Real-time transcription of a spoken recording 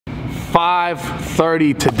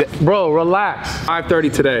5:30 today. Bro, relax. 5:30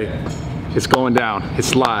 today. It's going down.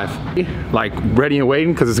 It's live. Like ready and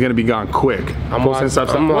waiting because it's gonna be gone quick. Well,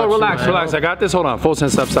 relax. I got this. Hold on.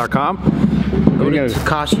 FullSendSubs.com. Go to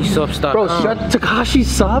TakashiSubs.com. Bro, shut Takashi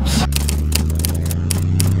Subs.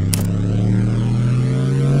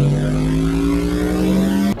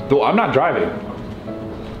 Dude, I'm not driving.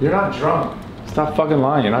 You're not drunk. Stop fucking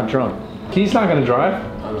lying. You're not drunk. He's not gonna drive.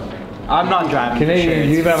 I'm not driving. Can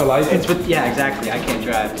you even have a license? Yeah, exactly. I can't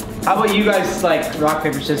drive. How about you guys like rock,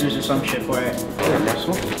 paper, scissors or some shit for it? Let's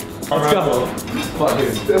go. Fuck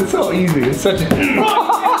it. It's so easy. It's such a...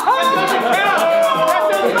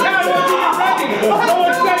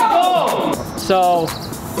 So,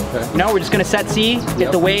 no, we're just gonna set C,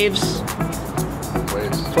 hit the waves.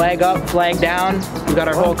 Flag up, flag down. We got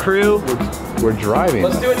our whole crew. We're driving.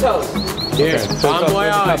 Let's do a toast. Here. Bon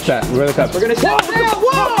voyage. Where are the cups? We're gonna set sail.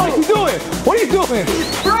 Whoa! What are you doing? What are you doing?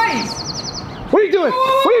 Right! What are you doing?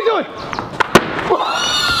 What are you doing?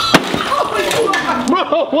 Bro,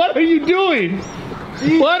 what are you doing?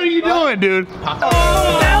 What are you doing, dude?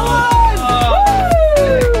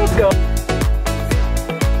 Let's go.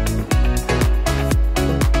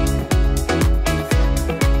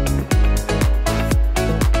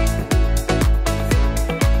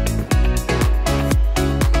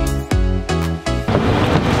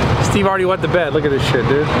 Steve already went to bed. Look at this shit,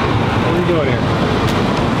 dude. What are you doing here?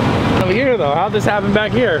 Over here, though. How'd this happen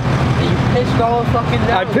back here? You pissed all fucking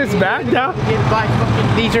down. I pissed back down?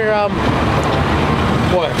 These are,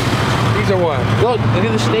 what? These are what? Look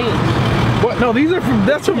at the stains. What? No, these are from,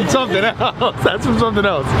 that's from something else. That's from something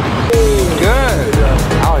else. Good.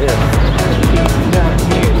 Oh, yeah.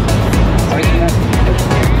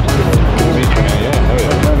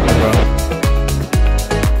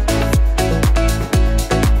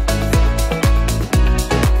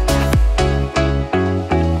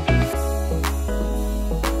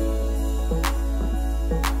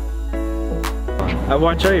 I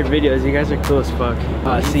watch all your videos. You guys are cool as fuck.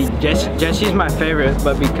 See, Jesse's my favorite,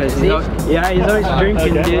 but because he's always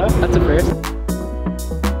drinking, dude. That's a first.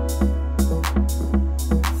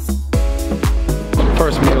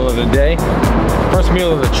 First meal of the day. First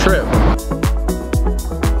meal of the trip.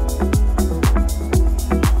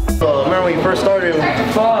 Remember when you first started?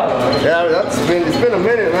 Yeah, it's been a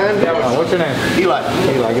minute, man. What's your name? Eli.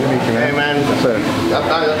 Eli, good to meet you, man. Hey, man. Like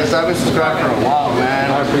I said, I've been subscribed for a while, man.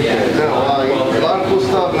 I appreciate it. It's been a while. A lot of cool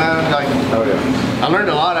stuff, man. Like, Oh, yeah. I learned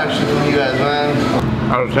a lot actually from you guys, man.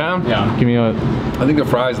 Out of town? Yeah. Give me a... I think the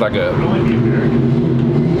fry's like a...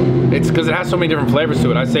 It's because it has so many different flavors to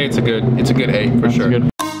it. I'd say it's a good 8 for sure. Good.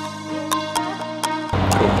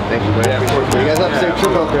 Thank you, man. Yeah, of course, You guys have a safe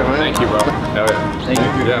trip out there, man. Thank you, bro. Hell yeah. Thank you.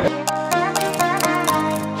 Yeah.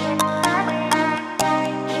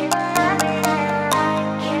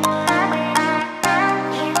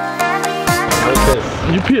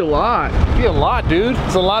 You pee a lot. Pee a lot, dude.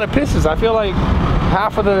 It's a lot of pisses. I feel like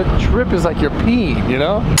half of the trip is like you're peeing, you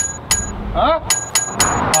know? Huh?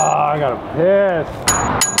 Oh, I gotta piss.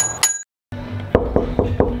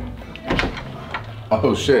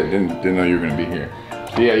 Oh shit, didn't know you were gonna be here.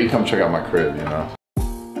 So yeah, you come check out my crib, you know?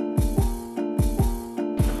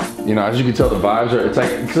 You know, as you can tell, the vibes are,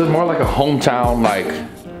 it's more like a hometown, like,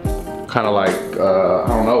 kind of like, I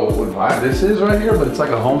don't know what vibe this is right here, but it's like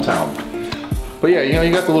a hometown. But yeah, you know,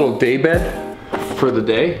 you got the little day bed for the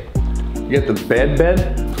day. You got the bed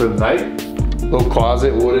for the night. Little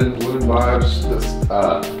closet, wooden vibes. This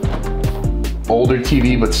older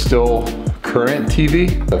TV, but still current TV.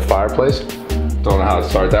 The fireplace. Don't know how to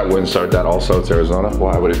start that. Wouldn't start that also. It's Arizona.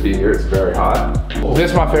 Why would it be here? It's very hot. This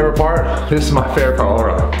is my favorite part. This is my favorite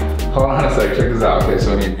part. Hold on a sec. Check this out. Okay,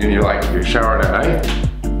 so when you're showering at night,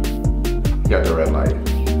 you got the red light.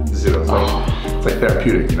 Zero. It's like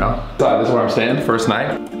therapeutic, you know? This is where I'm staying, first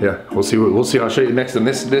night. Yeah, we'll see. I'll show you next in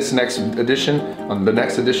this next edition, on the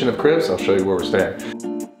next edition of Cribs. I'll show you where we're staying.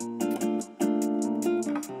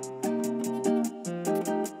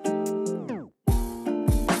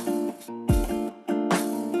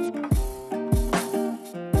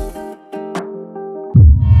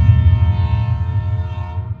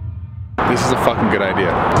 This is a fucking good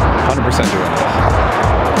idea. 100% doing this.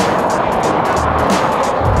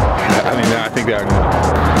 I mean, I think they are.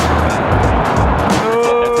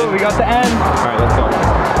 Oh, we got the end. All right, let's go.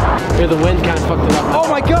 Here, the wind kind of fucked it up. Oh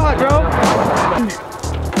my god, bro.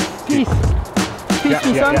 Peace. Peace,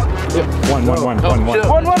 son. Yeah. One. One. I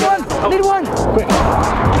need one. Quick.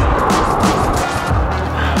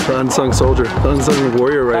 The unsung soldier, the unsung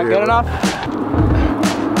warrior right here. Good enough?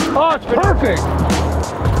 Oh, it's perfect.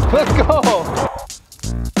 Let's go.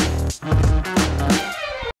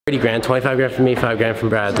 30 grand, 25 grand from me, 5 grand from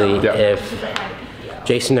Bradley. Yep. If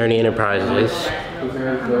Jason Ernie Enterprises,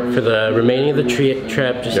 for the remaining of the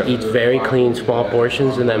trip, just eats very clean, small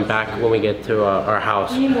portions, and then back when we get to our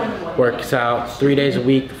house, works out 3 days a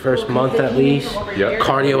week, the first month at least,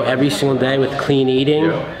 cardio every single day with clean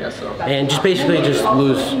eating, and just basically just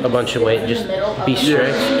lose a bunch of weight, just be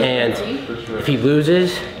strict, and if he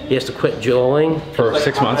loses, he has to quit juuling for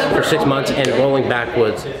 6 months. For 6 months and rolling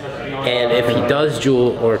backwards, and if he does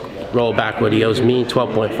jewel or roll backward, he owes me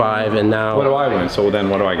 12.5, and now. What do I win? So then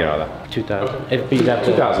what do I get out of that? 2,000. If you got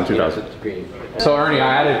 2,000. So Ernie,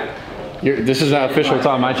 I added, this is not official, it's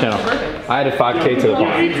on my channel. I added 5K to the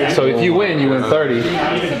bond. So if you win 30.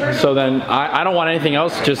 So then I don't want anything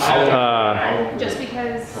else, just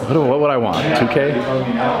because. What would I want? 2K?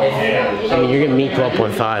 I mean, you're gonna meet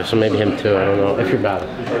 12.5, so maybe him too. I don't know if you're bad.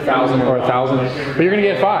 Or 1,000 or 1,000. But you're gonna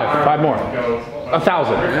get 5 more.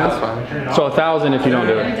 1,000. That's fine. So 1,000 if you don't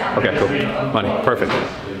do it. Okay, cool. Money, perfect.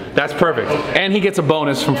 That's perfect. And he gets a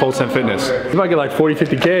bonus from Full Send Fitness. You might get like 40,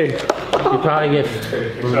 50K. You probably get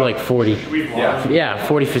like 40. Yeah,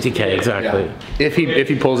 40, 50K, exactly. Yeah. If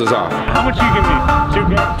he pulls this off. How much you give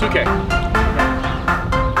me? 2K.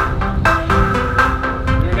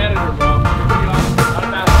 You're an editor, bro.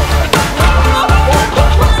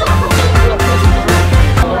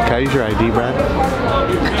 Can I use your ID, Brad?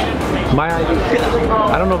 My ID?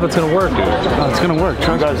 I don't know if it's gonna work, dude. Oh, it's gonna work.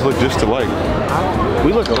 You guys look just alike.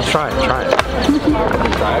 Let's try it.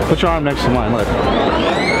 Put your arm next to mine, look.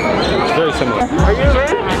 It's very similar. Are you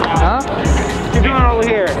man? Huh? What you doing over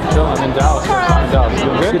here? I'm in Dallas. I'm in Dallas. You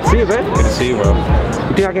doing good? Good to see you, man. Good to see you, bro.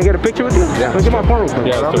 You think I can get a picture with you? Yeah. Let's get my phone real quick.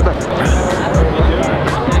 Yeah, I'll let's be do back.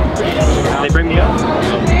 They bring me up?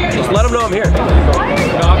 Just let them know I'm here.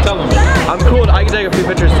 No, I'll tell him. I'm cool. I can take a few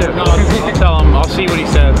pictures too. No, I'll tell him. I'll see what he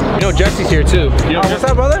says. You know, Jesse's here too. You know, What's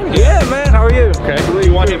up, brother? Yeah, man. How are you? Okay.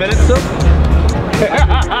 You want 8 minutes still?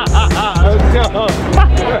 Let's go.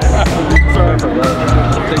 Sorry,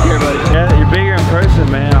 take care, buddy. Yeah, you're bigger in person,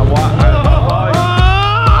 man.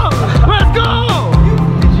 Let's go!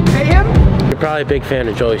 Did you pay him? You're probably a big fan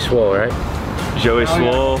of Joey Swole, right? Joey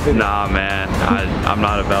Swole? Nah, man. I'm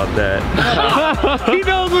not about that. He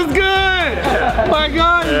knows what's good! My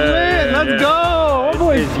God, he's lit! Let's go! My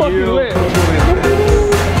boy's fucking lit!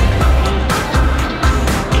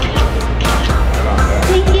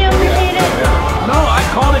 Thank you, appreciate it. No, I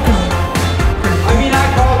called it because... I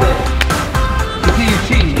called it. You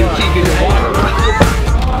cheat good water.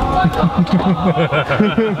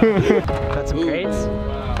 Got some crates?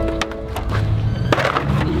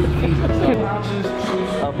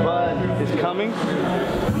 A bud is coming.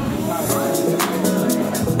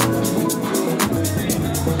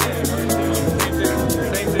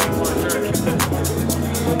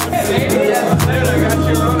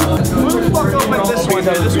 This one,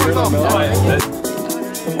 man. This one's off.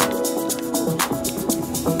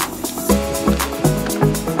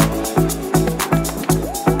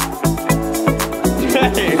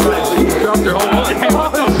 Dropped your whole life. What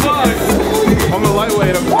the fuck? I'm a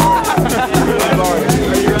lightweight. I'm sorry.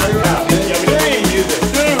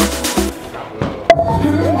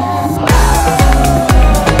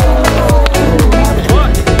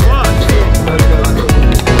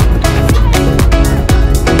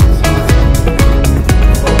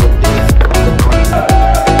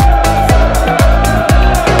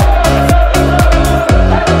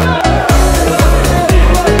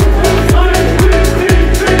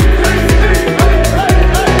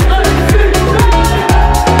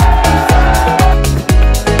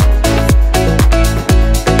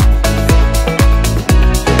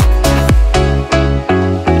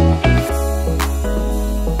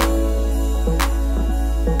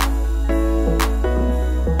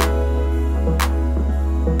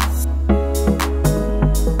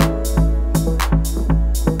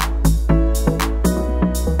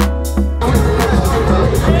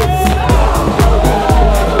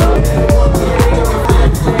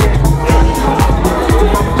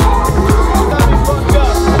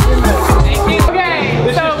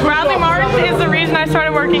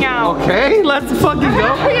 Okay, let's fucking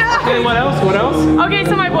go. Yeah. Okay, what else? What else? Okay,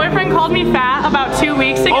 so my boyfriend called me fat about 2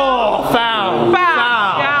 weeks ago. Oh, foul. Fat.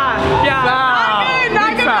 Foul. Yeah. Foul.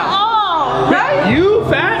 Not good at all. Right? You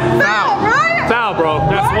fat? Foul, right? Foul, bro.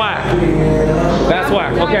 That's whack. That's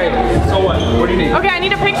whack. Okay, so what? What do you need? Okay, I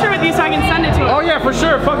need a picture with you so I can send it to him. Oh yeah, for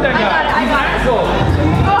sure. Fuck that guy. I got it. Asshole.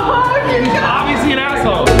 Oh, you He's got it. obviously an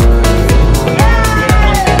asshole.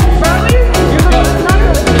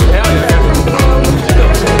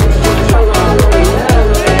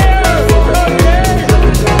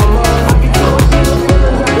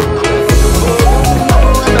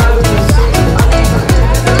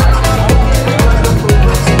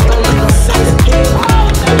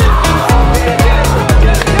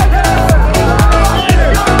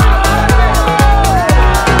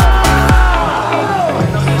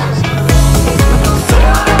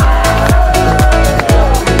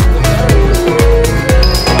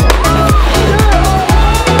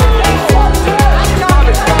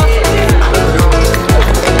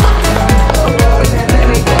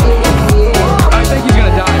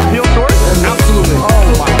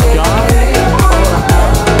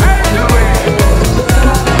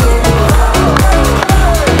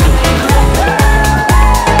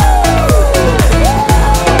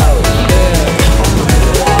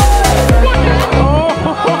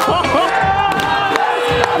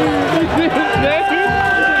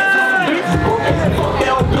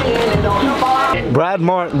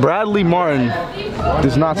 Bradley Martyn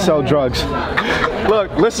does not sell drugs.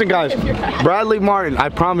 Look, listen guys, Bradley Martyn, I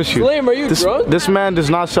promise you. Slim, are you drunk? This man does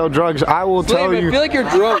not sell drugs. I will tell you. I feel like you're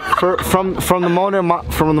drunk. From the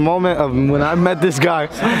moment of when I met this guy,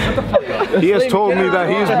 he has told me that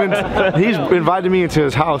he's invited me into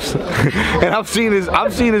his house, and I've seen his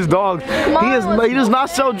dogs. He does not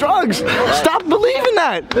sell drugs. Stop believing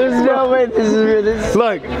that. There's no way this is real.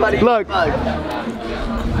 Look.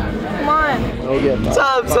 Come on.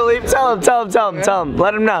 Tell him, Salim. Tell him.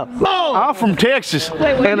 Let him know. Oh, I'm from Texas.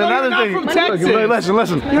 And another thing. From Texas.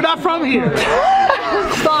 Listen. You're not from here.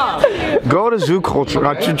 Stop. Go to zoo culture.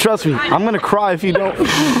 Trust me, I'm gonna cry if you don't.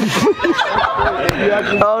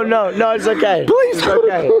 Oh no, it's okay. Please,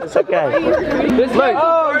 It's okay. Look,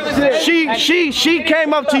 she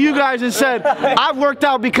came up to you guys and said, "I've worked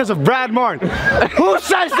out because of Brad Martyn." Who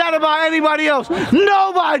says that about anybody else?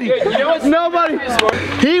 Nobody. Nobody.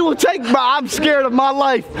 He will take. I'm scared of my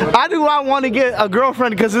life. I do not want to get a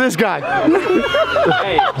girlfriend because of this guy.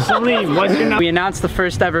 Hey, Salim, what's your name? We announced the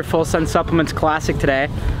first ever Full Sun Supplements Classic today.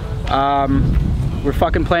 We're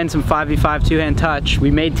fucking playing some 5v5 two-hand touch.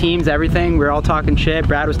 We made teams, everything. We were all talking shit.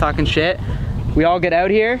 Brad was talking shit. We all get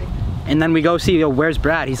out here, and then we go see, yo, where's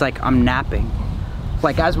Brad? He's like, I'm napping.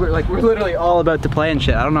 Like, we're literally all about to play and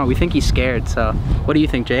shit. I don't know, we think he's scared, so. What do you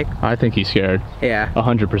think, Jake? I think he's scared. Yeah.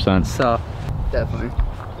 100%. So, definitely.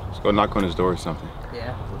 Let's go knock on his door or something.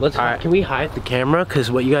 Yeah. Can we hide the camera?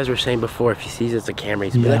 Because what you guys were saying before, if he sees it's a camera,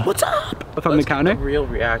 he's gonna be like, what's up? From the counter? The real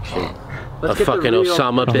reaction of fucking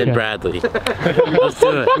Osama bin Bradley. Let's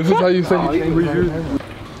do it. This is how you say you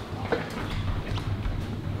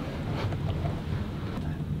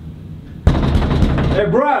Hey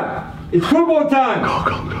Brad, it's football time!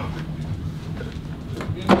 Go.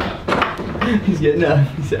 He's getting up.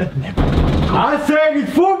 I said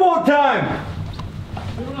it's football time!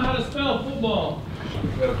 don't know how to spell football. We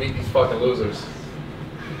gotta beat these fucking losers.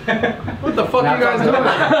 What the fuck are you guys doing?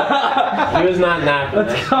 He was not napping.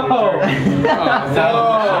 Let's go!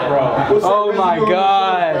 Oh my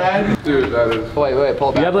god. Dude, that is. Wait,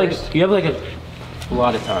 pull back. You have like a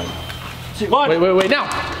lot of time. Wait, now!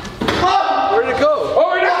 Where'd it go? Oh,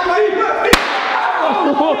 we're not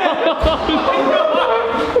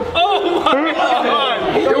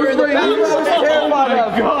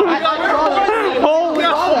Oh my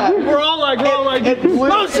god! We're all like,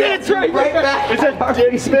 oh shit, it's right back. Is that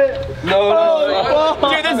Jake Smith? No.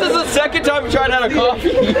 Dude, this is the second time we tried to have a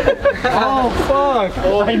coffee. Oh fuck.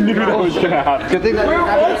 Oh, I knew that was gonna happen. Good thing that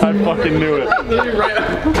I fucking knew it.